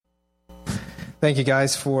Thank you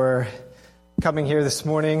guys for coming here this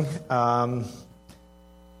morning,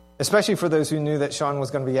 especially for those who knew that Sean was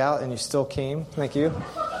going to be out and you still came. Thank you.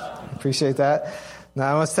 Appreciate that.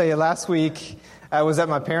 Now, I want to tell you, last week I was at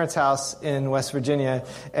my parents' house in West Virginia,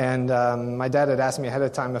 and my dad had asked me ahead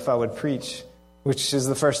of time if I would preach, which is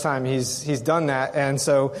the first time he's done that. And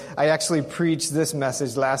so I actually preached this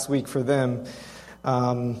message last week for them.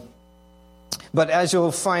 But as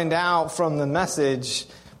you'll find out from the message,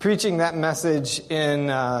 preaching that message in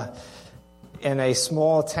a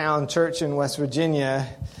small town church in West Virginia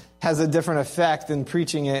has a different effect than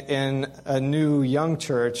preaching it in a new young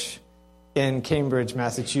church in Cambridge,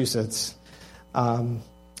 Massachusetts. But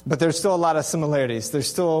there's still a lot of similarities. There's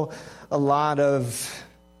still a lot of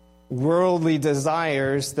worldly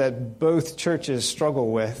desires that both churches struggle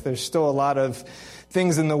with. There's still a lot of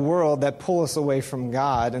things in the world that pull us away from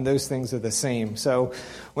God, and those things are the same. So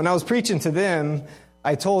when I was preaching to them,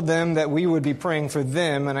 I told them that we would be praying for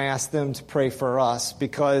them, and I asked them to pray for us,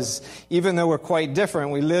 because even though we're quite different,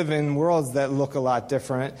 we live in worlds that look a lot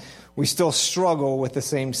different. We still struggle with the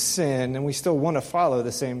same sin, and we still want to follow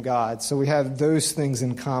the same God. So we have those things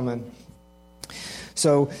in common.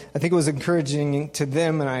 So I think it was encouraging to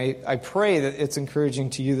them, and I pray that it's encouraging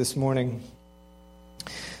to you this morning.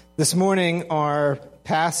 This morning, our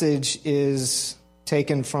passage is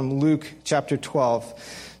taken from Luke chapter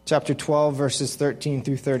 12. Chapter 12, verses 13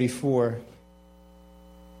 through 34.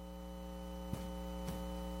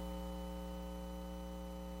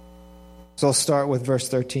 So I'll start with verse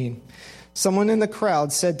 13. Someone in the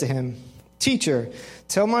crowd said to him, "Teacher,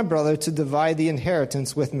 tell my brother to divide the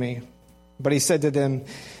inheritance with me." But he said to them,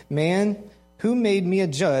 "Man, who made me a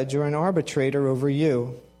judge or an arbitrator over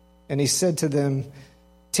you?" And he said to them,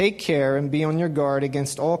 "Take care and be on your guard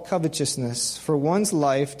against all covetousness, for one's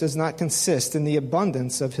life does not consist in the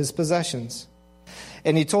abundance of his possessions."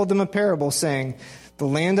 And he told them a parable, saying, "The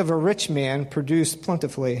land of a rich man produced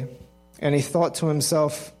plentifully. And he thought to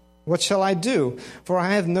himself, 'What shall I do? For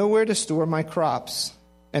I have nowhere to store my crops.'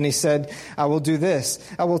 And he said, 'I will do this.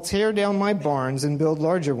 I will tear down my barns and build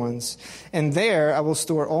larger ones. And there I will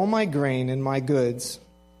store all my grain and my goods.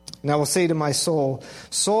 And I will say to my soul,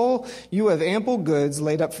 Soul, you have ample goods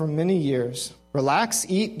laid up for many years. Relax,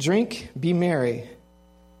 eat, drink, be merry.'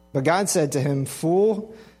 But God said to him,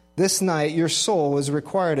 'Fool, this night your soul is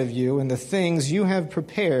required of you, and the things you have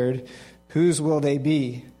prepared, whose will they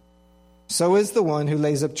be? So is the one who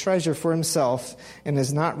lays up treasure for himself and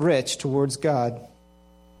is not rich towards God.'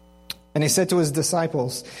 And he said to his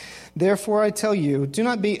disciples, 'Therefore I tell you, do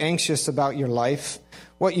not be anxious about your life,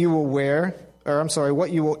 what you will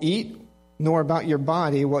what you will eat, nor about your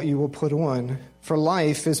body, what you will put on. For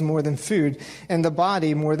life is more than food, and the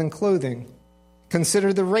body more than clothing.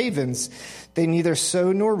 Consider the ravens. They neither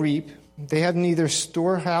sow nor reap. They have neither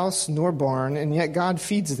storehouse nor barn, and yet God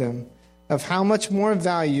feeds them. Of how much more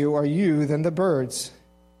value are you than the birds?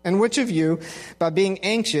 And which of you, by being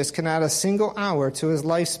anxious, can add a single hour to his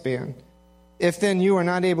lifespan? If then you are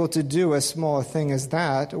not able to do as small a thing as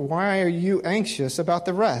that, why are you anxious about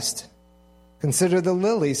the rest? Consider the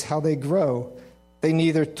lilies, how they grow. They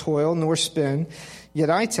neither toil nor spin. Yet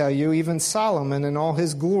I tell you, even Solomon in all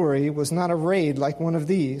his glory was not arrayed like one of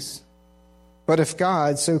these. But if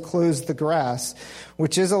God so clothes the grass,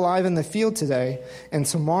 which is alive in the field today, and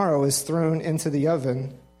tomorrow is thrown into the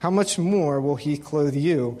oven, how much more will he clothe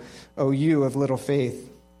you, O you of little faith?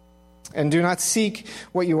 And do not seek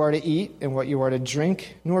what you are to eat and what you are to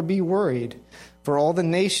drink, nor be worried. For all the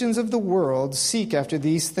nations of the world seek after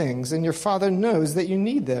these things, and your Father knows that you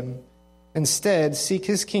need them. Instead, seek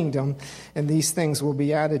his kingdom, and these things will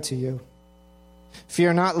be added to you.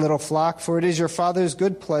 Fear not, little flock, for it is your Father's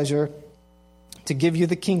good pleasure to give you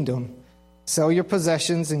the kingdom. Sell your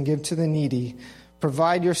possessions and give to the needy.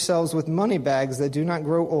 Provide yourselves with money bags that do not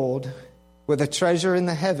grow old, with a treasure in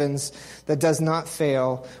the heavens that does not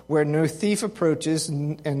fail, where no thief approaches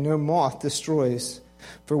and no moth destroys.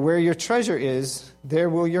 For where your treasure is, there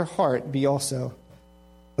will your heart be also."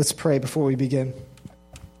 Let's pray before we begin.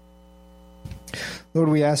 Lord,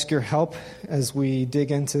 we ask your help as we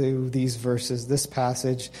dig into these verses, this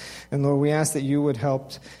passage. And Lord, we ask that you would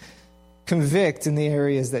help convict in the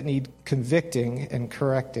areas that need convicting and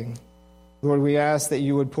correcting. Lord, we ask that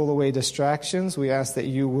you would pull away distractions. We ask that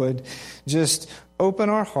you would just open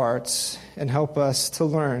our hearts and help us to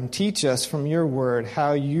learn. Teach us from your word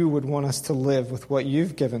how you would want us to live with what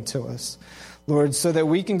you've given to us, Lord, so that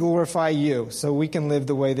we can glorify you, so we can live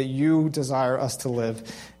the way that you desire us to live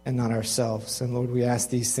and not ourselves. And Lord, we ask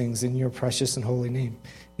these things in your precious and holy name.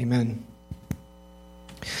 Amen.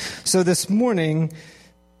 So this morning,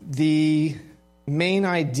 the main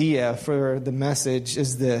idea for the message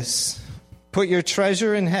is this. Put your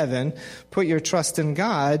treasure in heaven, put your trust in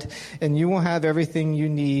God, and you will have everything you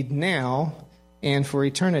need now and for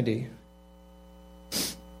eternity.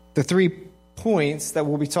 The 3 points that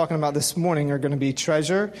we'll be talking about this morning are going to be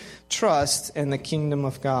treasure, trust, and the kingdom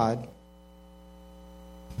of God.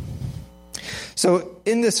 So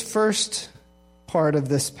in this first part of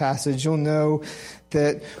this passage, you'll know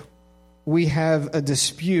that we have a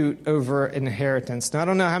dispute over inheritance. Now, I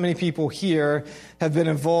don't know how many people here have been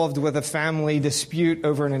involved with a family dispute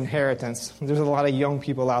over an inheritance. There's a lot of young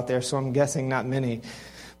people out there, so I'm guessing not many.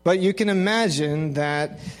 But you can imagine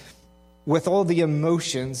that with all the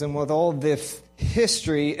emotions and with all the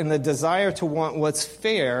history and the desire to want what's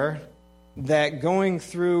fair, that going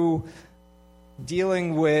through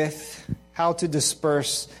dealing with how to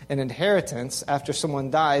disperse an inheritance after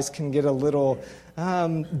someone dies can get a little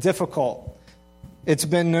difficult. It's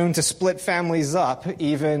been known to split families up,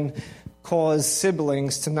 even cause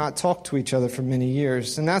siblings to not talk to each other for many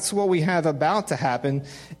years. And that's what we have about to happen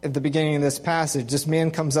at the beginning of this passage. This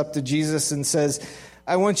man comes up to Jesus and says,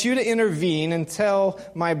 I want you to intervene and tell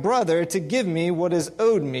my brother to give me what is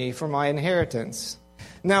owed me for my inheritance.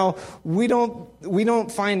 Now, we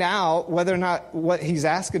don't find out whether or not what he's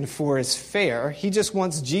asking for is fair. He just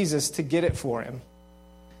wants Jesus to get it for him.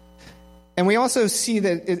 And we also see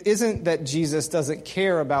that it isn't that Jesus doesn't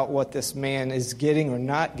care about what this man is getting or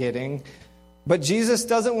not getting, but Jesus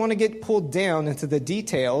doesn't want to get pulled down into the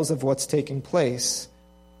details of what's taking place.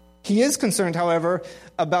 He is concerned, however,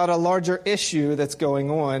 about a larger issue that's going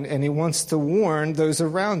on, and he wants to warn those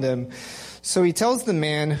around him. So he tells the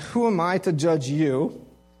man, who am I to judge you?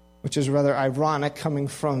 Which is rather ironic coming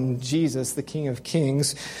from Jesus, the King of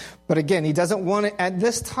Kings. But again, he doesn't want to, at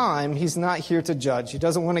this time, he's not here to judge. He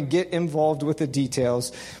doesn't want to get involved with the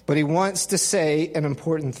details, but he wants to say an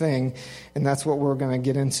important thing, and that's what we're going to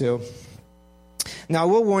get into. Now, I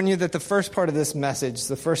will warn you that the first part of this message,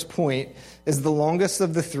 the first point, is the longest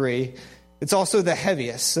of the 3. It's also the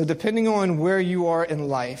heaviest. So depending on where you are in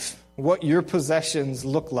life, what your possessions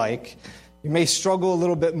look like, you may struggle a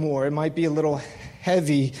little bit more. It might be a little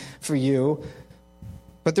heavy for you.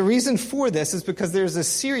 But the reason for this is because there's a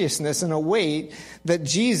seriousness and a weight that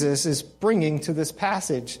Jesus is bringing to this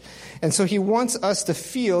passage. And so he wants us to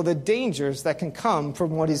feel the dangers that can come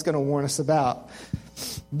from what he's going to warn us about.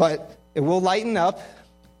 But it will lighten up.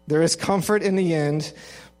 There is comfort in the end.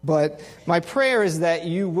 But my prayer is that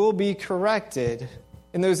you will be corrected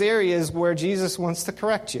in those areas where Jesus wants to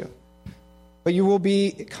correct you. But you will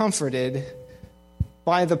be comforted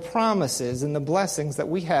by the promises and the blessings that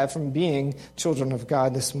we have from being children of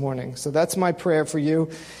God this morning. So that's my prayer for you.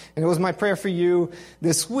 And it was my prayer for you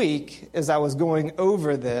this week as I was going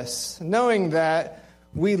over this, knowing that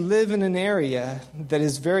we live in an area that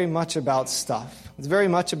is very much about stuff. It's very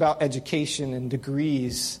much about education and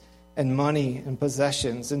degrees and money and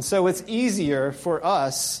possessions. And so it's easier for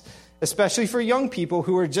us, especially for young people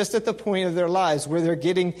who are just at the point of their lives where they're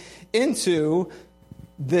getting into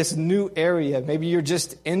this new area. Maybe you're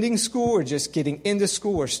just ending school or just getting into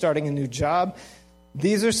school or starting a new job.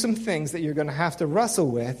 These are some things that you're going to have to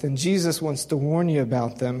wrestle with, and Jesus wants to warn you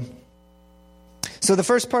about them. So the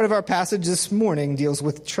first part of our passage this morning deals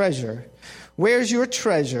with treasure. Where's your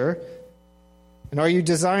treasure? And are you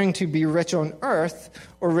desiring to be rich on earth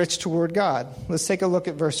or rich toward God? Let's take a look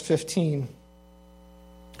at verse 15.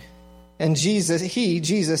 And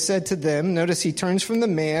Jesus said to them, notice he turns from the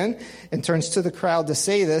man and turns to the crowd to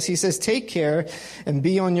say this. He says, take care and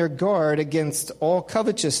be on your guard against all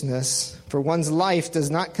covetousness, for one's life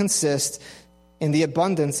does not consist in the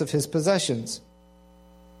abundance of his possessions.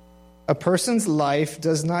 A person's life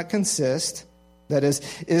does not consist, that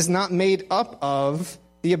is not made up of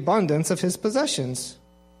the abundance of his possessions.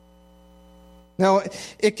 Now,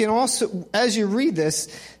 it can also, as you read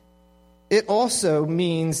this, it also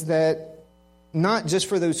means that not just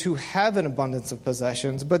for those who have an abundance of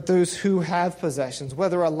possessions, but those who have possessions,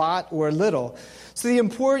 whether a lot or little. So the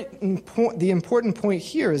important point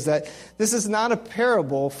here is that this is not a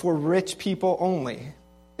parable for rich people only.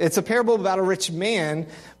 It's a parable about a rich man,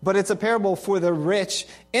 but it's a parable for the rich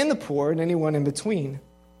and the poor and anyone in between.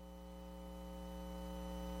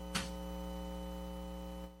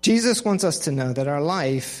 Jesus wants us to know that our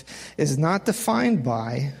life is not defined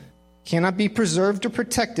by, cannot be preserved or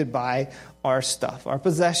protected by our stuff, our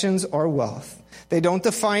possessions, our wealth. They don't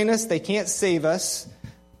define us. They can't save us,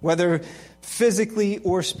 whether physically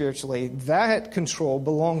or spiritually. That control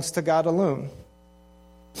belongs to God alone.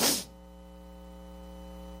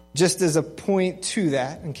 Just as a point to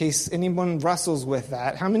that, in case anyone wrestles with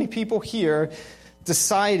that, how many people here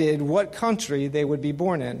decided what country they would be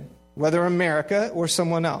born in, whether America or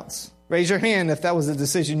someone else? Raise your hand if that was a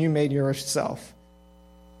decision you made yourself.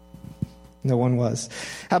 No one was.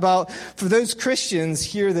 How about for those Christians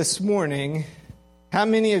here this morning, how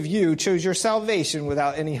many of you chose your salvation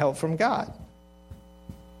without any help from God?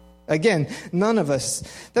 Again, none of us.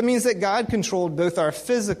 That means that God controlled both our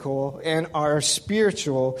physical and our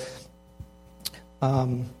spiritual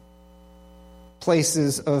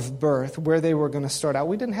places of birth, where they were going to start out.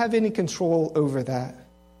 We didn't have any control over that.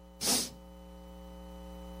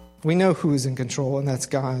 We know who is in control, and that's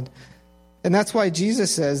God. And that's why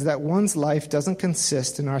Jesus says that one's life doesn't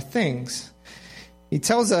consist in our things. He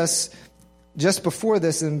tells us just before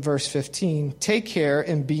this in verse 15, take care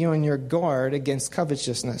and be on your guard against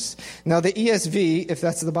covetousness. Now the ESV, if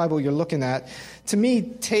that's the Bible you're looking at, to me,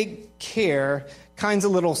 take care sounds a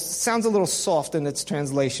little soft in its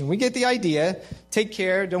translation. We get the idea. Take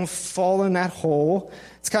care, don't fall in that hole.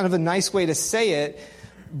 It's kind of a nice way to say it,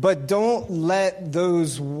 but don't let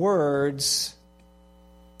those words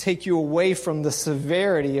take you away from the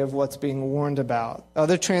severity of what's being warned about.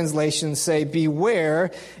 Other translations say,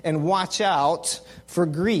 beware and watch out for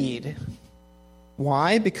greed.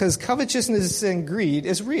 Why? Because covetousness and greed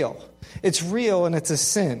is real. It's real and it's a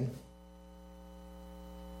sin.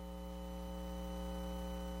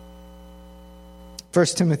 1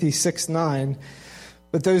 Timothy 6:9,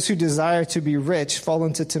 but those who desire to be rich fall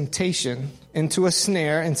into temptation, into a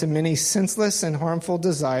snare, into many senseless and harmful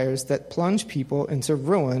desires that plunge people into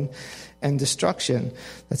ruin and destruction.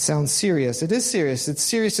 That sounds serious. It is serious. It's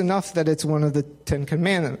serious enough that it's one of the 10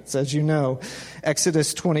 Commandments, as you know.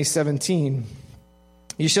 Exodus 20:17.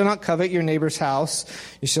 You shall not covet your neighbor's house.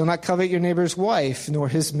 You shall not covet your neighbor's wife, nor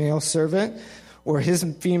his male servant, or his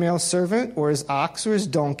female servant, or his ox, or his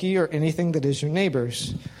donkey, or anything that is your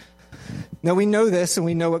neighbor's. Now, we know this and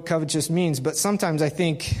we know what covetous means, but sometimes I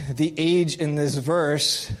think the age in this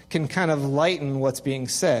verse can kind of lighten what's being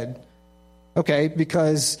said. Okay,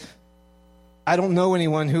 because I don't know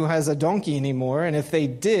anyone who has a donkey anymore, and if they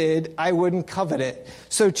did, I wouldn't covet it.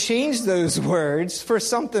 So change those words for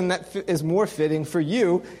something that is more fitting for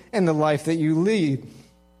you and the life that you lead.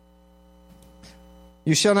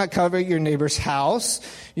 You shall not covet your neighbor's house,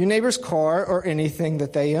 your neighbor's car, or anything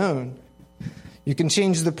that they own. You can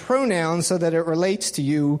change the pronoun so that it relates to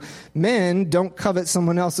you. Men, don't covet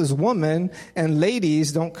someone else's woman, and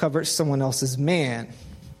ladies, don't covet someone else's man.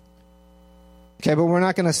 Okay, but we're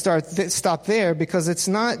not going to stop there, because it's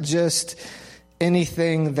not just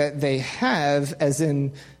anything that they have, as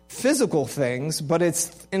in physical things, but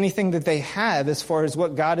it's anything that they have as far as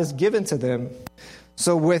what God has given to them.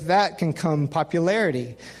 So with that can come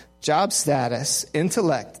popularity, job status,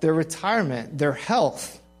 intellect, their retirement, their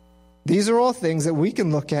health. These are all things that we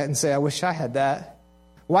can look at and say, I wish I had that.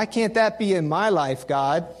 Why can't that be in my life,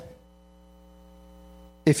 God?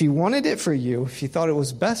 If he wanted it for you, if he thought it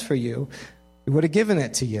was best for you, he would have given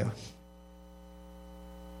it to you.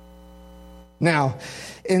 Now,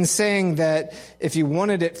 in saying that if he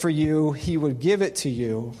wanted it for you, he would give it to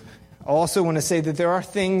you, I also want to say that there are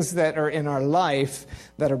things that are in our life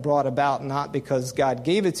that are brought about not because God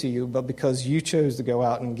gave it to you, but because you chose to go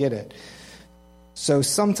out and get it. So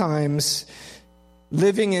sometimes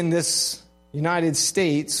living in this United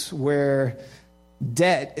States where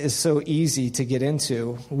debt is so easy to get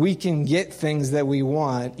into, we can get things that we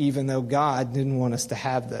want even though God didn't want us to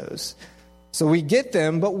have those. So we get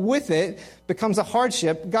them, but with it becomes a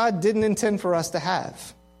hardship God didn't intend for us to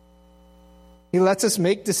have. He lets us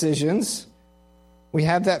make decisions. We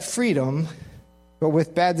have that freedom, but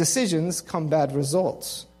with bad decisions come bad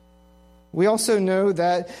results. We also know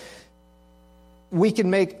that we can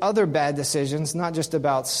make other bad decisions, not just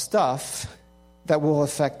about stuff, that will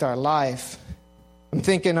affect our life. I'm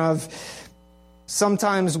thinking of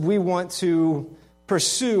sometimes we want to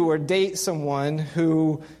pursue or date someone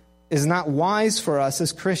who is not wise for us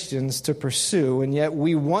as Christians to pursue, and yet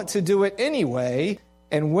we want to do it anyway.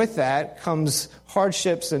 And with that comes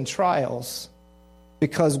hardships and trials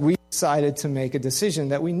because we decided to make a decision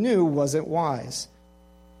that we knew wasn't wise.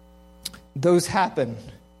 Those happen.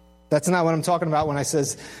 That's not what I'm talking about when I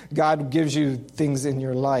says God gives you things in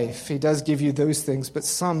your life. He does give you those things, but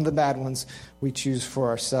some, the bad ones, we choose for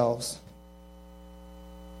ourselves.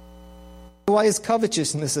 Why is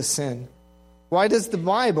covetousness a sin? Why does the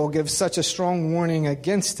Bible give such a strong warning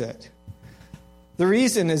against it? The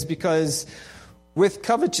reason is because with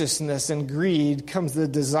covetousness and greed comes the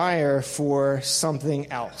desire for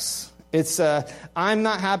something else. It's I'm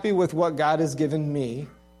not happy with what God has given me,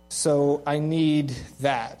 so I need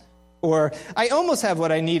that. Or I almost have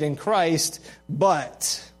what I need in Christ,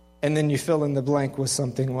 but, and then you fill in the blank with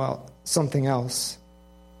something else.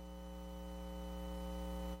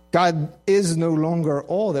 God is no longer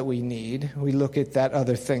all that we need. We look at that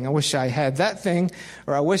other thing. I wish I had that thing,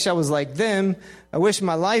 or I wish I was like them. I wish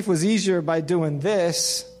my life was easier by doing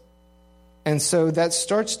this. And so that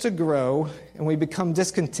starts to grow, and we become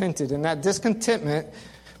discontented. And that discontentment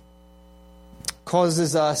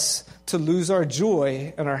causes us to lose our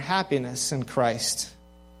joy and our happiness in Christ.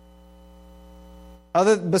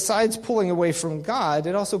 Besides pulling away from God,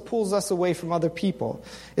 it also pulls us away from other people.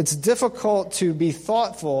 It's difficult to be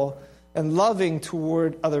thoughtful and loving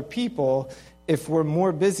toward other people if we're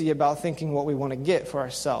more busy about thinking what we want to get for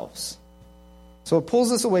ourselves. So it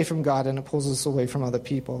pulls us away from God and it pulls us away from other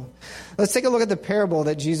people. Let's take a look at the parable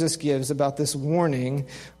that Jesus gives about this warning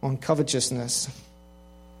on covetousness.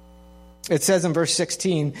 It says in verse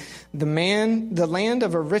 16, the land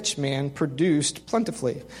of a rich man produced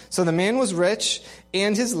plentifully. So the man was rich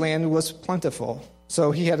and his land was plentiful.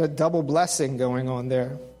 So he had a double blessing going on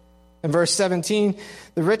there. In verse 17,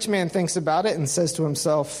 the rich man thinks about it and says to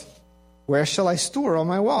himself, where shall I store all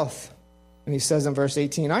my wealth? And he says in verse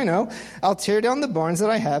 18, I know, I'll tear down the barns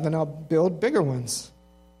that I have and I'll build bigger ones.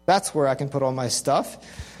 That's where I can put all my stuff.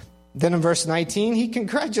 Then in verse 19, he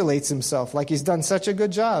congratulates himself like he's done such a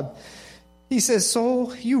good job. He says,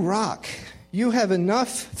 soul, you rock. You have enough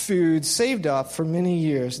food saved up for many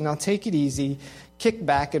years. Now take it easy, kick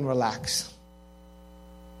back and relax.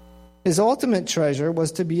 His ultimate treasure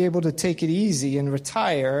was to be able to take it easy and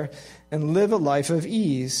retire and live a life of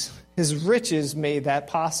ease. His riches made that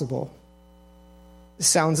possible. It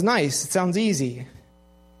sounds nice. It sounds easy.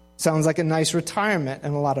 Sounds like a nice retirement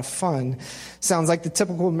and a lot of fun. Sounds like the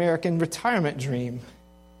typical American retirement dream.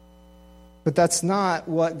 But that's not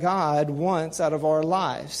what God wants out of our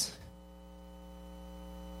lives.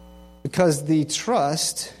 Because the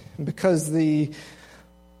trust, because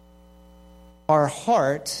our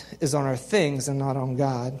heart is on our things and not on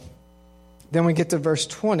God. Then we get to verse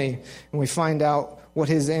 20 and we find out what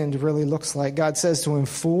his end really looks like. God says to him,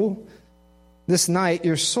 fool, this night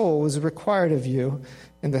your soul is required of you,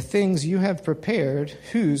 and the things you have prepared,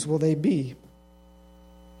 whose will they be?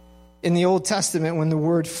 In the Old Testament, when the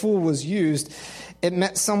word fool was used, it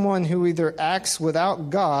meant someone who either acts without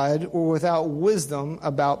God or without wisdom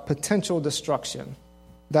about potential destruction.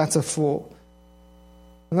 That's a fool.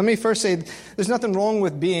 Let me first say, there's nothing wrong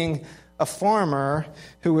with being a farmer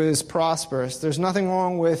who is prosperous. There's nothing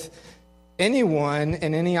wrong with anyone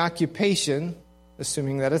in any occupation,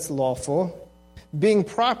 assuming that it's lawful, being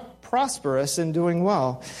prosperous and doing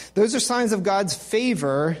well. Those are signs of God's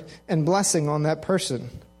favor and blessing on that person.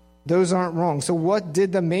 Those aren't wrong. So what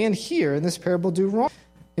did the man here in this parable do wrong?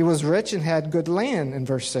 He was rich and had good land in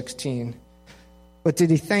verse 16. But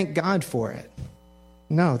did he thank God for it?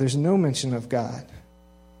 No, there's no mention of God.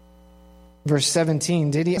 Verse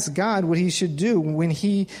 17, did he ask God what he should do when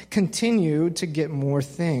he continued to get more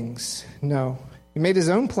things? No. He made his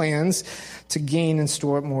own plans to gain and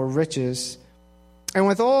store up more riches. And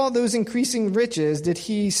with all those increasing riches, did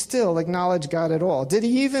he still acknowledge God at all? Did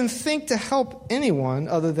he even think to help anyone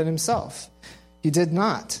other than himself? He did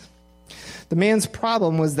not. The man's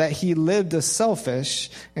problem was that he lived a selfish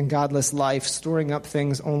and godless life, storing up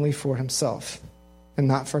things only for himself and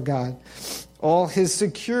not for God. All his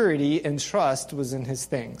security and trust was in his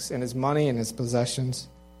things, in his money and his possessions,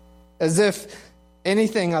 as if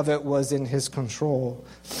anything of it was in his control.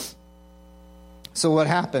 So what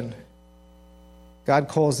happened? God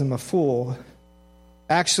calls him a fool.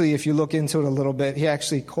 Actually, if you look into it a little bit, he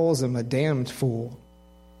actually calls him a damned fool.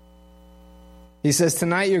 He says,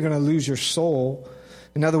 tonight you're going to lose your soul.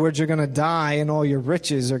 In other words, you're going to die and all your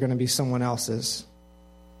riches are going to be someone else's.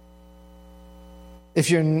 If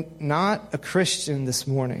you're not a Christian this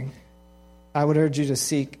morning, I would urge you to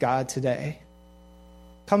seek God today.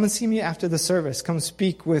 Come and see me after the service. Come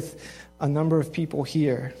speak with a number of people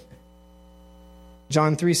here.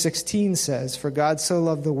 John 3:16 says, for God so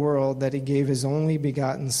loved the world that he gave his only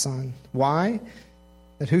begotten Son. Why?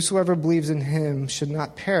 That whosoever believes in him should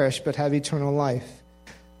not perish but have eternal life.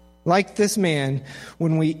 Like this man,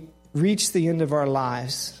 when we reach the end of our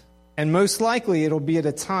lives, and most likely it'll be at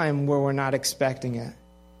a time where we're not expecting it,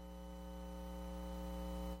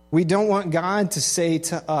 we don't want God to say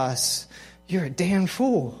to us, you're a damn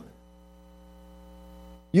fool.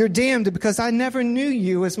 You're damned because I never knew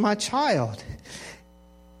you as my child.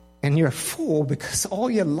 And you're a fool because all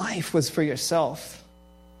your life was for yourself.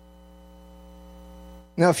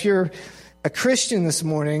 Now, if you're a Christian this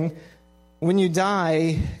morning, when you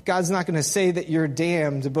die, God's not going to say that you're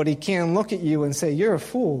damned, but he can look at you and say, you're a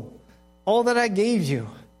fool. All that I gave you,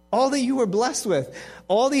 all that you were blessed with,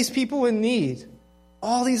 all these people in need,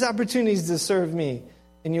 all these opportunities to serve me,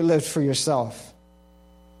 and you lived for yourself.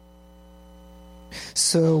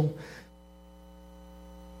 So,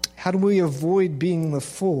 how do we avoid being the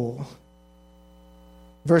fool?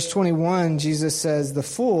 Verse 21, Jesus says, the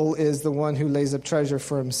fool is the one who lays up treasure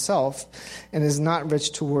for himself and is not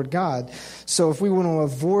rich toward God. So if we want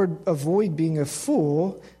to avoid being a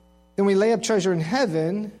fool, then we lay up treasure in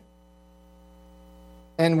heaven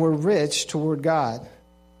and we're rich toward God.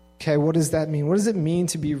 Okay, what does that mean? What does it mean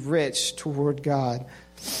to be rich toward God?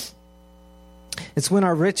 It's when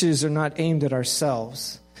our riches are not aimed at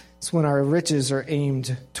ourselves. It's when our riches are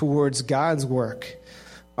aimed towards God's work.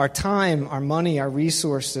 Our time, our money, our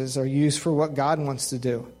resources are used for what God wants to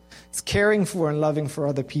do. It's caring for and loving for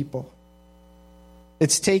other people.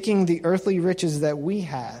 It's taking the earthly riches that we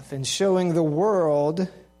have and showing the world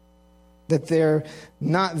that they're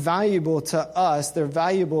not valuable to us. They're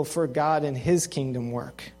valuable for God and His kingdom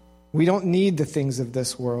work. We don't need the things of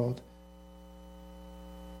this world.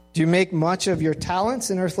 Do you make much of your talents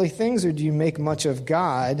in earthly things, or do you make much of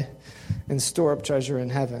God and store up treasure in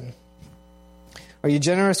heaven? Are you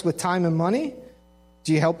generous with time and money?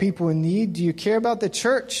 Do you help people in need? Do you care about the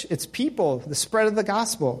church, its people, the spread of the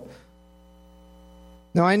gospel?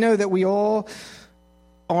 Now, I know that we all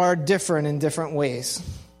are different in different ways.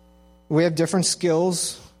 We have different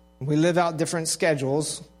skills. We live out different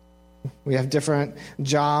schedules. We have different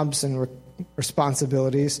jobs and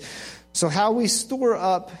responsibilities. So how we store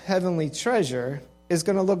up heavenly treasure is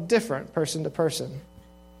going to look different person to person.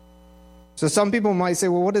 So some people might say,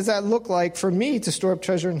 well, what does that look like for me to store up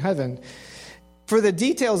treasure in heaven? For the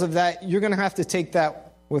details of that, you're going to have to take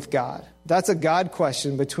that with God. That's a God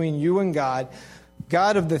question between you and God.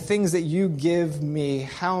 God, of the things that you give me,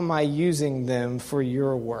 how am I using them for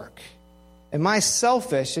your work? Am I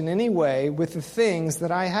selfish in any way with the things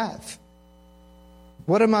that I have?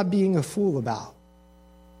 What am I being a fool about?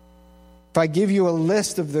 If I give you a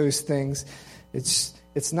list of those things,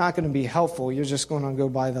 it's not going to be helpful. You're just going to go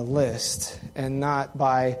by the list and not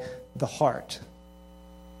by the heart.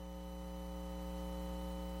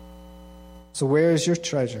 So where is your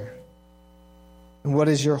treasure? And what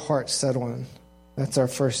is your heart set on? That's our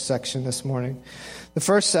first section this morning. The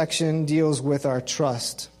first section deals with our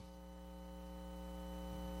trust.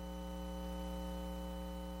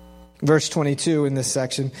 Verse 22 in this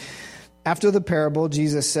section. After the parable,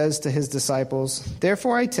 Jesus says to his disciples,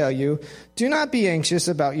 "Therefore I tell you, do not be anxious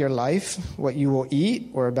about your life, what you will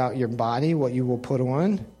eat, or about your body, what you will put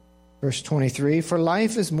on." Verse 23, "For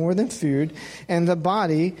life is more than food, and the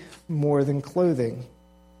body more than clothing."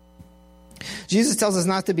 Jesus tells us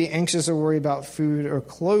not to be anxious or worry about food or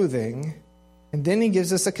clothing, and then he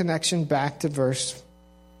gives us a connection back to verse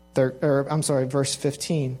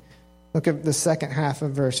 15. Look at the second half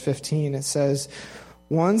of verse 15. It says,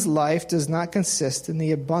 "One's life does not consist in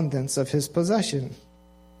the abundance of his possession.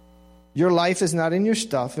 Your life is not in your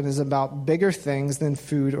stuff and is about bigger things than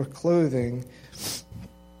food or clothing."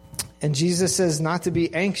 And Jesus says not to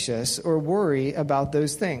be anxious or worry about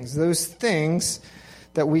those things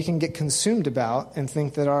that we can get consumed about and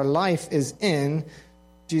think that our life is in.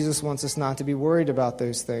 Jesus wants us not to be worried about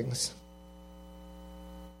those things.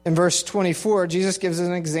 In verse 24, Jesus gives us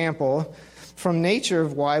an example from nature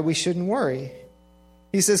of why we shouldn't worry.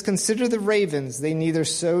 He says, "Consider the ravens. They neither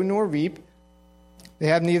sow nor reap. They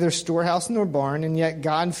have neither storehouse nor barn, and yet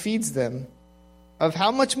God feeds them. Of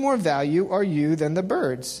how much more value are you than the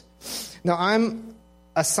birds?" Now, I'm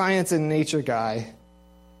a science and nature guy.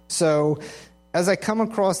 So as I come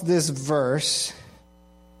across this verse,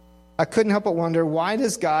 I couldn't help but wonder, why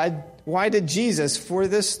did Jesus, for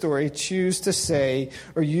this story, choose to say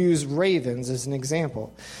or use ravens as an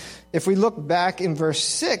example? If we look back in verse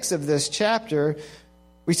 6 of this chapter,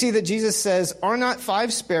 we see that Jesus says, "Are not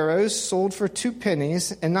 5 sparrows sold for 2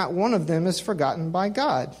 pennies, and not one of them is forgotten by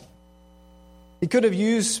God?" He could have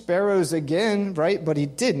used sparrows again, right? But he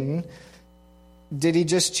didn't. Did he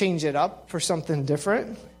just change it up for something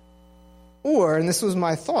different? Or, and this was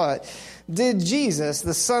my thought, did Jesus,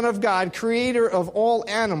 the Son of God, creator of all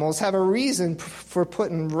animals, have a reason for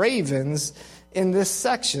putting ravens in this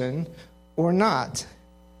section or not?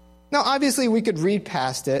 Now, obviously, we could read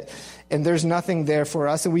past it, and there's nothing there for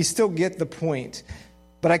us, and we still get the point.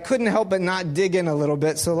 But I couldn't help but not dig in a little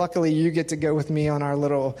bit, so luckily you get to go with me on our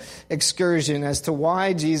little excursion as to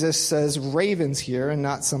why Jesus says ravens here and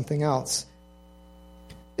not something else.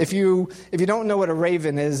 If you don't know what a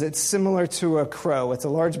raven is, it's similar to a crow. It's a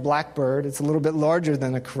large black bird. It's a little bit larger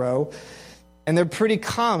than a crow, and they're pretty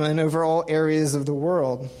common over all areas of the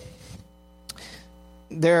world.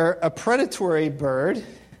 They're a predatory bird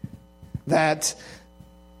that,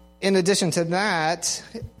 in addition to that,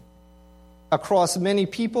 across many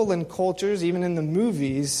people and cultures, even in the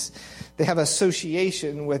movies, they have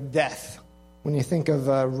association with death. when you think of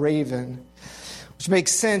a raven, which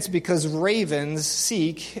makes sense because ravens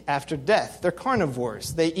seek after death. They're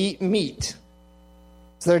carnivores. They eat meat.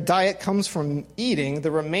 So their diet comes from eating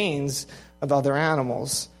the remains of other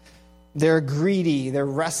animals. They're greedy. They're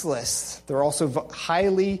restless. They're also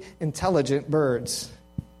highly intelligent birds.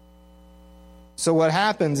 So what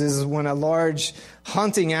happens is when a large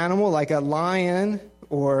hunting animal like a lion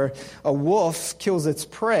or a wolf kills its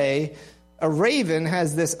prey, a raven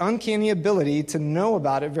has this uncanny ability to know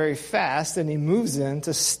about it very fast, and he moves in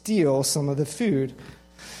to steal some of the food.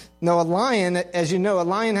 Now, a lion, as you know, a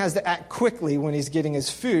lion has to act quickly when he's getting his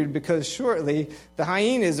food because shortly the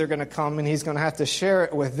hyenas are going to come and he's going to have to share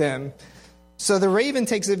it with them. So the raven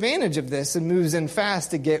takes advantage of this and moves in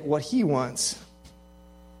fast to get what he wants.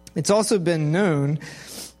 It's also been known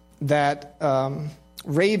that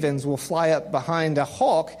ravens will fly up behind a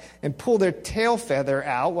hawk and pull their tail feather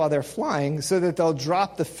out while they're flying so that they'll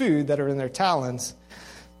drop the food that are in their talons.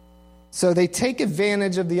 So they take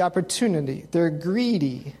advantage of the opportunity. They're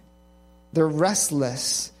greedy. They're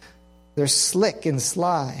restless. They're slick and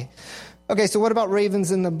sly. Okay, so what about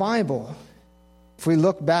ravens in the Bible? If we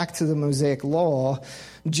look back to the Mosaic Law,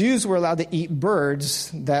 Jews were allowed to eat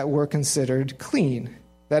birds that were considered clean.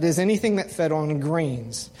 That is, anything that fed on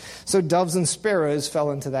grains. So doves and sparrows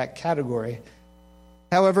fell into that category.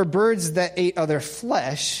 However, birds that ate other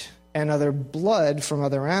flesh and other blood from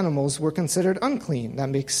other animals were considered unclean. That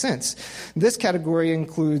makes sense. This category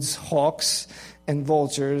includes hawks and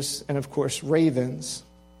vultures and, of course, ravens.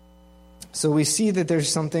 So we see that there's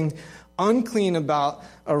something unclean about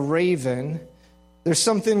a raven. There's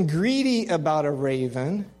something greedy about a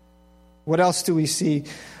raven. What else do we see?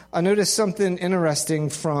 I noticed something interesting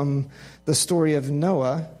from the story of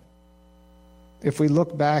Noah. If we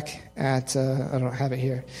look back at, I don't have it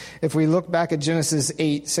here. If we look back at Genesis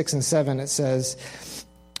 8, 6, and 7, it says,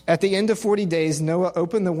 "At the end of 40 days, Noah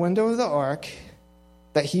opened the window of the ark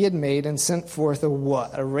that he had made and sent forth a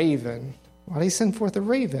what? A raven." Why did he send forth a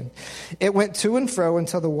raven? "It went to and fro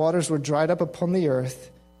until the waters were dried up upon the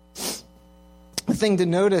earth." The thing to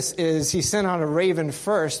notice is he sent out a raven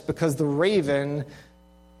first because the raven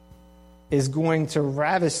is going to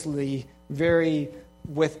ravishly,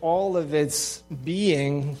 with all of its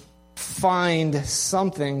being, find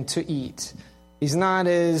something to eat. He's not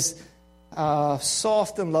as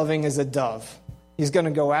soft and loving as a dove. He's going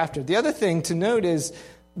to go after it. The other thing to note is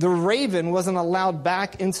the raven wasn't allowed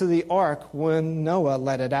back into the ark when Noah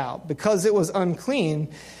let it out. Because it was unclean,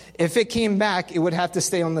 if it came back, it would have to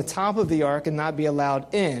stay on the top of the ark and not be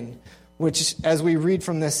allowed in. Which, as we read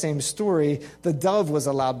from this same story, the dove was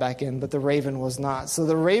allowed back in, but the raven was not. So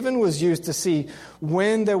the raven was used to see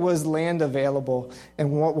when there was land available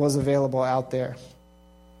and what was available out there.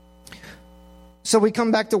 So we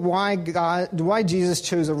come back to why Jesus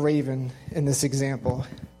chose a raven in this example.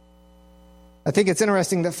 I think it's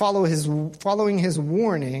interesting that following his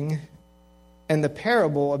warning and the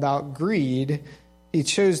parable about greed, he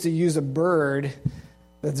chose to use a bird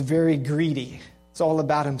that's very greedy. It's all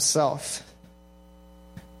about himself.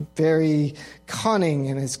 Very cunning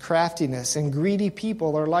in his craftiness. And greedy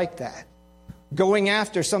people are like that. Going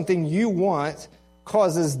after something you want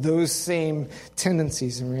causes those same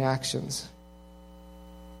tendencies and reactions.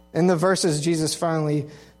 In the verses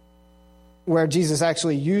where Jesus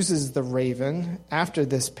actually uses the raven after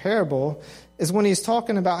this parable, is when he's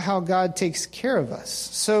talking about how God takes care of us.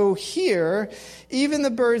 So here, even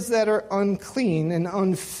the birds that are unclean and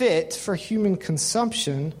unfit for human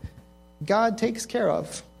consumption, God takes care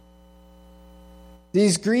of.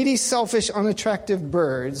 These greedy, selfish, unattractive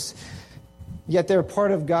birds, yet they're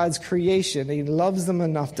part of God's creation. He loves them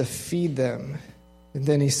enough to feed them. And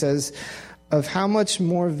then he says, "Of how much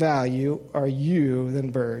more value are you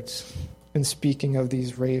than birds?" In speaking of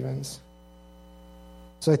these ravens.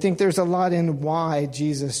 So I think there's a lot in why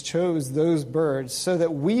Jesus chose those birds, so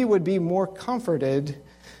that we would be more comforted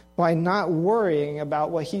by not worrying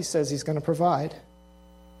about what he says he's going to provide.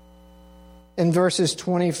 In verses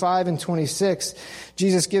 25 and 26,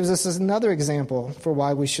 Jesus gives us another example for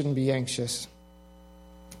why we shouldn't be anxious.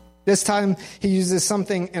 This time, he uses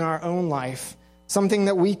something in our own life, something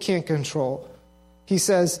that we can't control. He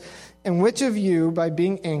says, "And which of you, by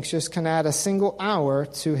being anxious, can add a single hour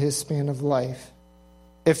to his span of life?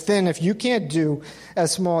 If you can't do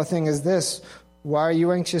as small a thing as this, why are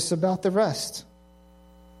you anxious about the rest?"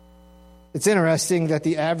 It's interesting that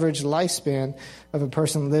the average lifespan of a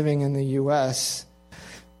person living in the U.S.,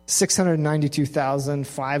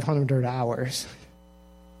 692,500 hours.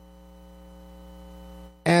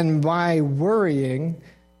 And by worrying,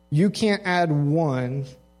 you can't add one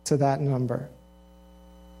to that number.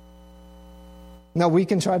 Now, we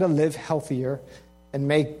can try to live healthier and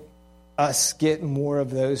make us get more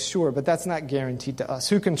of those, sure, but that's not guaranteed to us.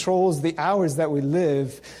 Who controls the hours that we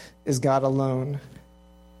live is God alone.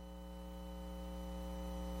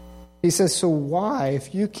 He says, so why,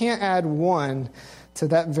 if you can't add one to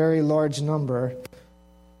that very large number,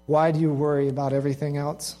 why do you worry about everything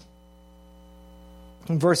else?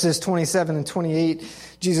 In verses 27 and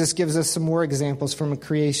 28, Jesus gives us some more examples from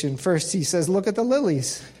creation. First, he says, look at the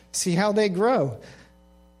lilies. See how they grow.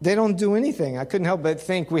 They don't do anything. I couldn't help but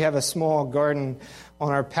think we have a small garden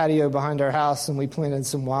on our patio behind our house, and we planted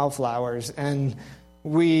some wildflowers. And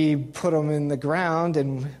we put them in the ground,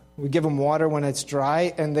 and we give them water when it's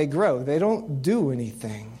dry, and they grow. They don't do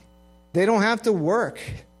anything. They don't have to work.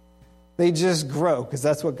 They just grow, because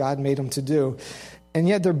that's what God made them to do. And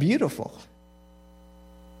yet they're beautiful.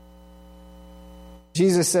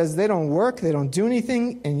 Jesus says they don't work, they don't do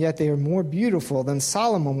anything, and yet they are more beautiful than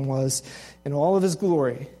Solomon was in all of his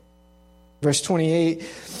glory. Verse 28,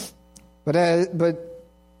 but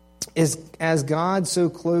as God so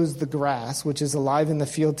clothes the grass, which is alive in the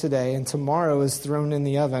field today, and tomorrow is thrown in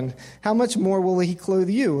the oven, how much more will he clothe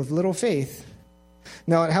you with little faith?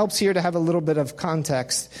 Now, it helps here to have a little bit of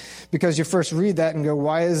context, because you first read that and go,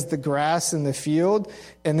 why is the grass in the field?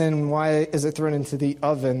 And then why is it thrown into the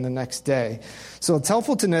oven the next day? So it's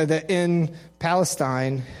helpful to know that in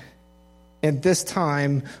Palestine, at this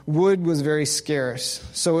time, wood was very scarce.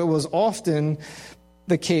 So it was often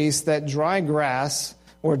the case that dry grass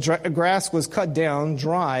grass was cut down,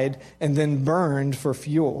 dried, and then burned for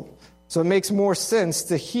fuel. So it makes more sense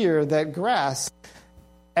to hear that grass,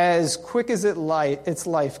 as quick as its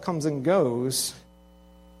life comes and goes,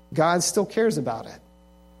 God still cares about it.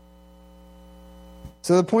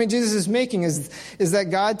 So the point Jesus is making is that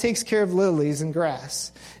God takes care of lilies and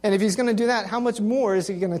grass. And if he's going to do that, how much more is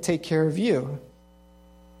he going to take care of you?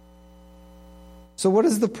 So what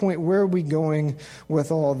is the point? Where are we going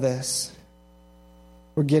with all this?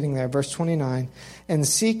 We're getting there. Verse 29. And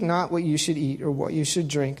seek not what you should eat or what you should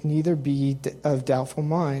drink, neither be of doubtful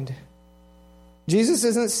mind. Jesus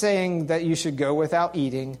isn't saying that you should go without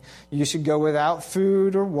eating, you should go without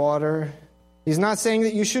food or water. He's not saying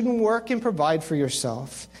that you shouldn't work and provide for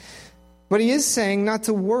yourself. But he is saying not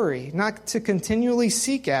to worry, not to continually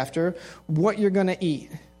seek after what you're going to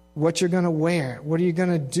eat, what you're going to wear, what are you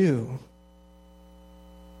going to do?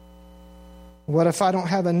 What if I don't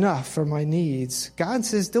have enough for my needs? God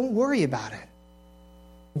says, don't worry about it.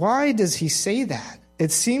 Why does he say that?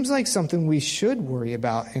 It seems like something we should worry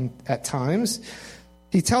about at times.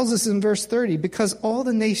 He tells us in verse 30, because all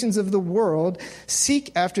the nations of the world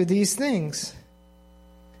seek after these things,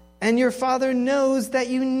 and your Father knows that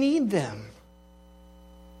you need them.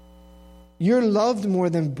 You're loved more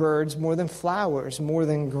than birds, more than flowers, more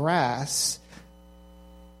than grass,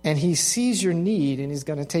 and he sees your need, and he's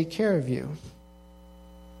going to take care of you.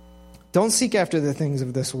 Don't seek after the things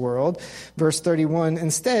of this world. Verse 31,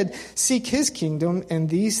 instead, seek his kingdom, and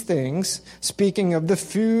these things, speaking of the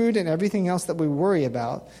food and everything else that we worry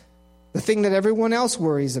about, the thing that everyone else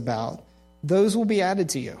worries about, those will be added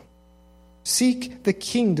to you. Seek the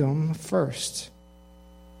kingdom first.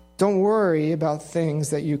 Don't worry about things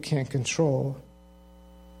that you can't control.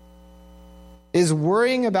 Is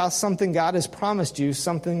worrying about something God has promised you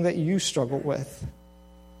something that you struggle with?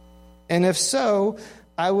 And if so,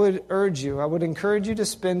 I would encourage you to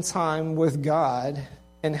spend time with God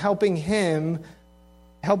and helping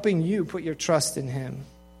you put your trust in him.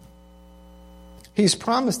 He's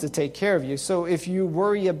promised to take care of you. So if you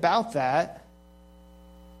worry about that,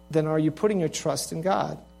 then are you putting your trust in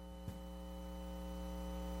God?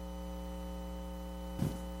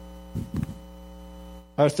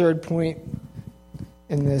 Our third point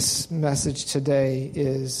in this message today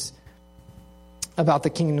is about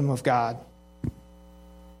the kingdom of God.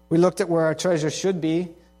 We looked at where our treasure should be.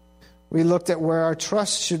 We looked at where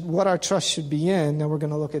what our trust should be in. Now we're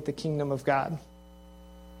going to look at the kingdom of God.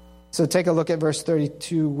 So take a look at verse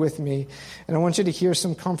 32 with me. And I want you to hear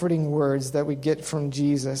some comforting words that we get from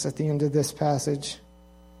Jesus at the end of this passage.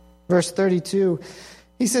 Verse 32,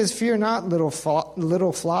 he says, fear not, little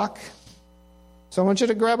flock. So I want you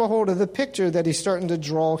to grab a hold of the picture that he's starting to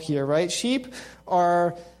draw here, right? Sheep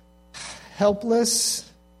are helpless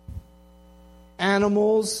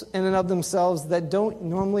animals in and of themselves that don't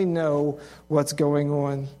normally know what's going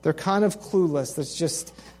on. They're kind of clueless. That's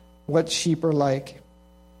just what sheep are like.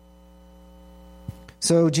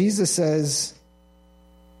 So Jesus says,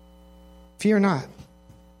 fear not.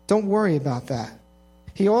 Don't worry about that.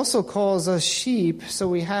 He also calls us sheep, so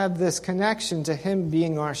we have this connection to him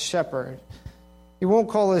being our shepherd. He won't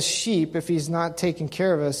call us sheep if he's not taking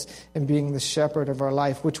care of us and being the shepherd of our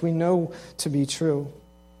life, which we know to be true.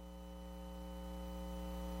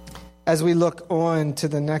 As we look on to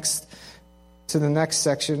the next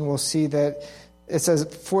section, we'll see that it says,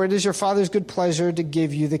 "For it is your Father's good pleasure to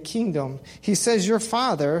give you the kingdom." He says your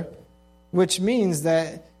Father, which means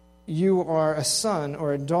that you are a son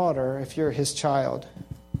or a daughter if you're his child.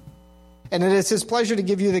 And it is his pleasure to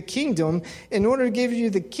give you the kingdom. In order to give you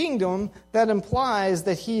the kingdom, that implies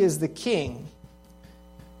that he is the king.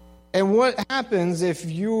 And what happens if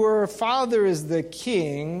your father is the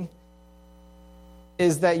king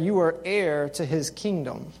is that you are heir to his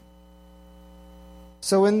kingdom.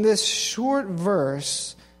 So in this short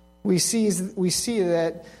verse, we see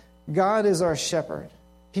that God is our shepherd.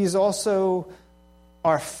 He's also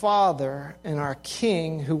our Father and our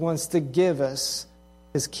King who wants to give us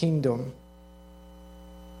his kingdom.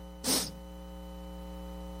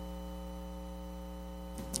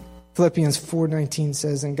 Philippians 4:19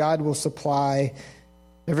 says, "And God will supply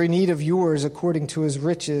every need of yours according to his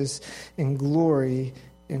riches in glory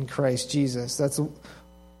in Christ Jesus." That's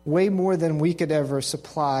way more than we could ever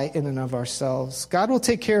supply in and of ourselves. God will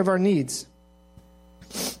take care of our needs.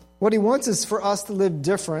 What he wants is for us to live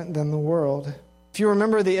different than the world. If you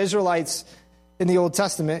remember the Israelites in the Old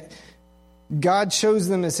Testament, God chose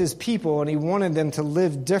them as his people, and he wanted them to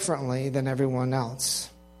live differently than everyone else.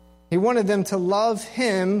 He wanted them to love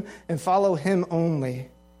him and follow him only.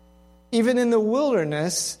 Even in the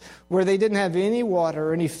wilderness, where they didn't have any water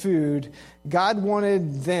or any food, God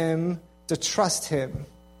wanted them to trust him.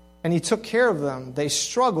 And he took care of them. They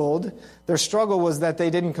struggled. Their struggle was that they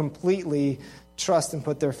didn't completely trust and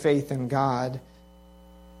put their faith in God.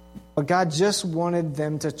 But God just wanted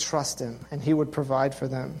them to trust him, and he would provide for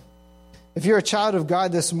them. If you're a child of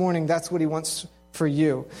God this morning, that's what he wants for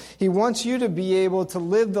you. He wants you to be able to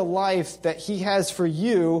live the life that he has for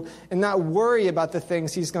you and not worry about the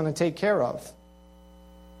things he's going to take care of.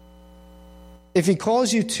 If he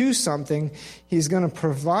calls you to something, he's going to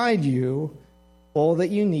provide you all that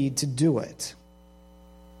you need to do it.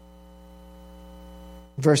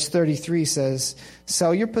 Verse 33 says,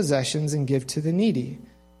 "Sell your possessions and give to the needy.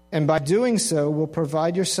 And by doing so, will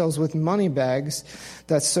provide yourselves with money bags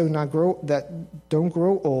that don't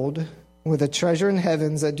grow old, with a treasure in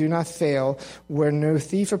heavens that do not fail, where no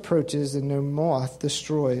thief approaches and no moth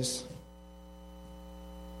destroys."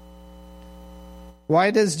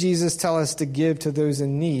 Why does Jesus tell us to give to those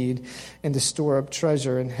in need and to store up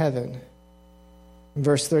treasure in heaven?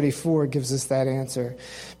 Verse 34 gives us that answer.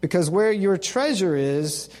 "Because where your treasure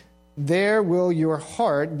is, there will your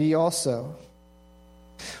heart be also."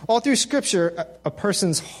 All through Scripture, a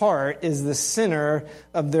person's heart is the center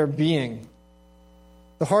of their being.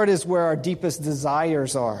 The heart is where our deepest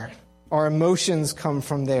desires are. Our emotions come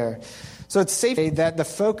from there. So it's safe to say that the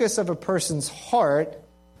focus of a person's heart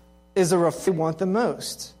is what they want the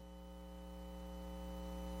most.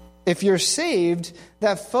 If you're saved,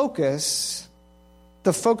 that focus,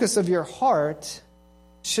 the focus of your heart,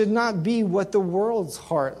 should not be what the world's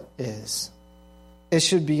heart is. It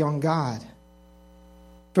should be on God.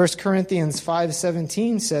 1 Corinthians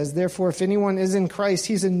 5:17 says, "Therefore, if anyone is in Christ,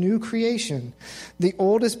 he's a new creation. The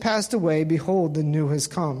old has passed away. Behold, the new has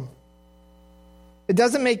come." It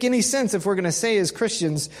doesn't make any sense if we're going to say as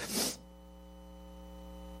Christians,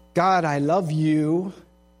 "God, I love you,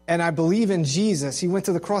 and I believe in Jesus. He went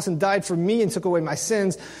to the cross and died for me and took away my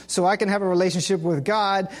sins so I can have a relationship with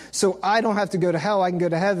God, so I don't have to go to hell, I can go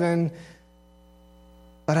to heaven,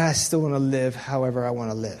 but I still want to live however I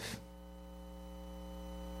want to live."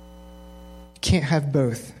 Can't have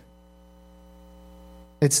both.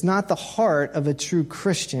 It's not the heart of a true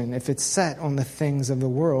Christian if it's set on the things of the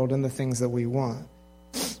world and the things that we want.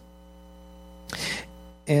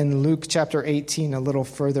 In Luke chapter 18, a little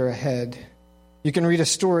further ahead, you can read a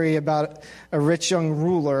story about a rich young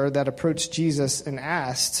ruler that approached Jesus and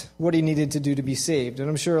asked what he needed to do to be saved. And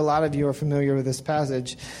I'm sure a lot of you are familiar with this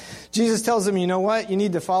passage. Jesus tells him, "You know what? You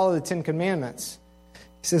need to follow the 10 Commandments."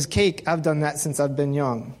 He says, "Cake, I've done that since I've been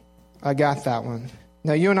young. I got that one."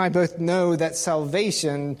 Now, you and I both know that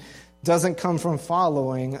salvation doesn't come from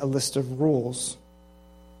following a list of rules.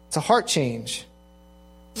 It's a heart change.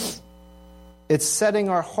 It's setting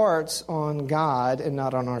our hearts on God and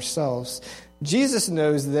not on ourselves. Jesus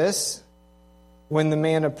knows this when the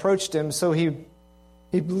man approached him, so he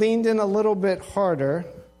leaned in a little bit harder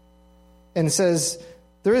and says,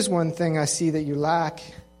 "There is one thing I see that you lack."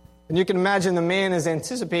 And you can imagine the man is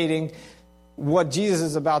anticipating what Jesus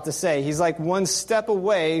is about to say. He's like one step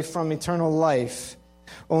away from eternal life.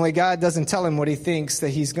 Only God doesn't tell him what he thinks that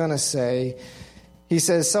he's going to say. He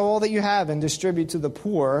says, "Sell all that you have and distribute to the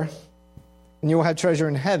poor, and you will have treasure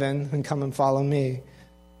in heaven, and come and follow me.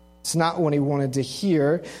 It's not what he wanted to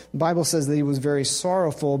hear. The Bible says that he was very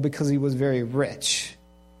sorrowful because he was very rich.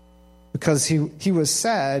 Because he was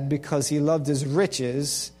sad because he loved his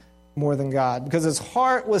riches more than God. Because his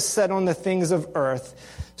heart was set on the things of earth,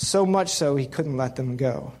 so much so he couldn't let them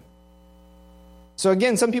go. So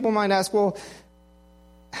again, some people might ask, well,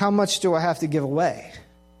 how much do I have to give away?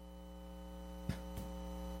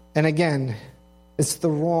 And again, it's the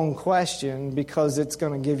wrong question because it's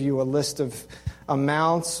going to give you a list of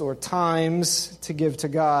amounts or times to give to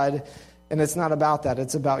God. And it's not about that.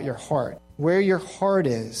 It's about your heart. Where your heart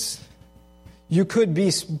is. You could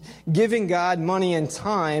be giving God money and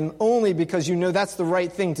time only because you know that's the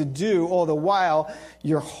right thing to do, all the while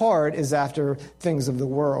your heart is after things of the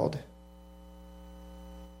world.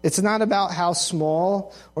 It's not about how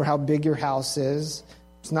small or how big your house is.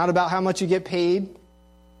 It's not about how much you get paid.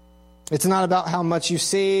 It's not about how much you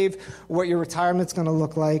save, what your retirement's going to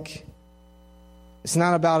look like. It's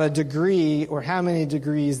not about a degree or how many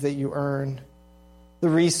degrees that you earn. The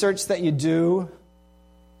research that you do,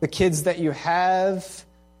 the kids that you have,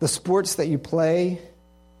 the sports that you play,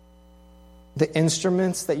 the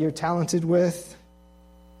instruments that you're talented with.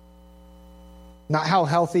 Not how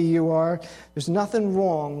healthy you are. There's nothing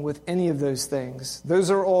wrong with any of those things.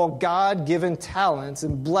 Those are all God-given talents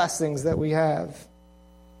and blessings that we have.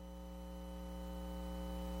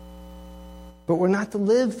 But we're not to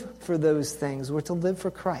live for those things. We're to live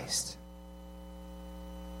for Christ.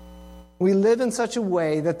 We live in such a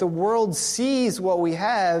way that the world sees what we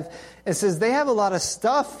have and says they have a lot of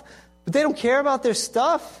stuff, but they don't care about their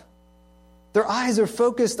stuff. Their eyes are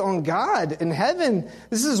focused on God in heaven.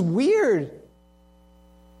 This is weird.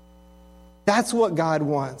 That's what God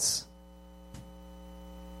wants.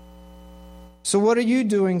 So what are you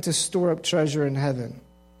doing to store up treasure in heaven?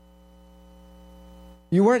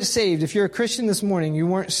 You weren't saved. If you're a Christian this morning, you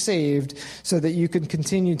weren't saved so that you could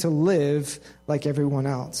continue to live like everyone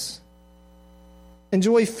else.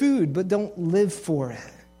 Enjoy food, but don't live for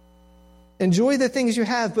it. Enjoy the things you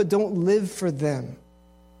have, but don't live for them.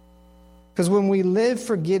 Because when we live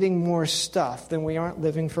for getting more stuff, then we aren't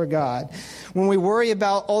living for God. When we worry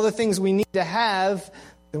about all the things we need to have,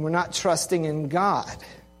 then we're not trusting in God.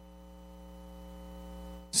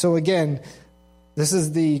 So again, this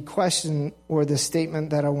is the question or the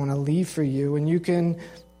statement that I want to leave for you. And you can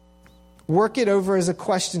work it over as a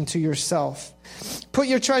question to yourself. Put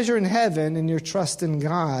your treasure in heaven and your trust in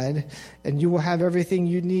God, and you will have everything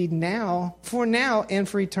you need now and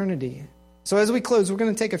for eternity. So as we close, we're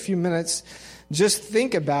going to take a few minutes. Just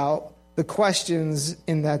think about the questions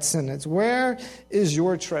in that sentence. Where is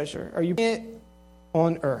your treasure? Are you putting it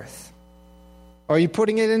on earth? Are you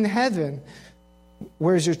putting it in heaven?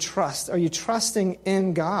 Where's your trust? Are you trusting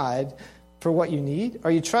in God for what you need?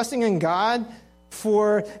 Are you trusting in God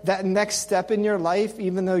for that next step in your life,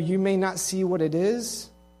 even though you may not see what it is?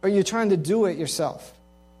 Or are you trying to do it yourself?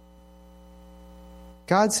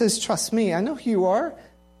 God says, trust me. I know who you are.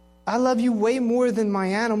 I love you way more than my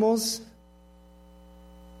animals.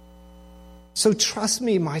 So trust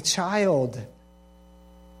me, my child.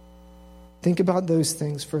 Think about those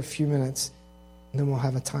things for a few minutes, and then we'll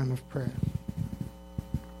have a time of prayer.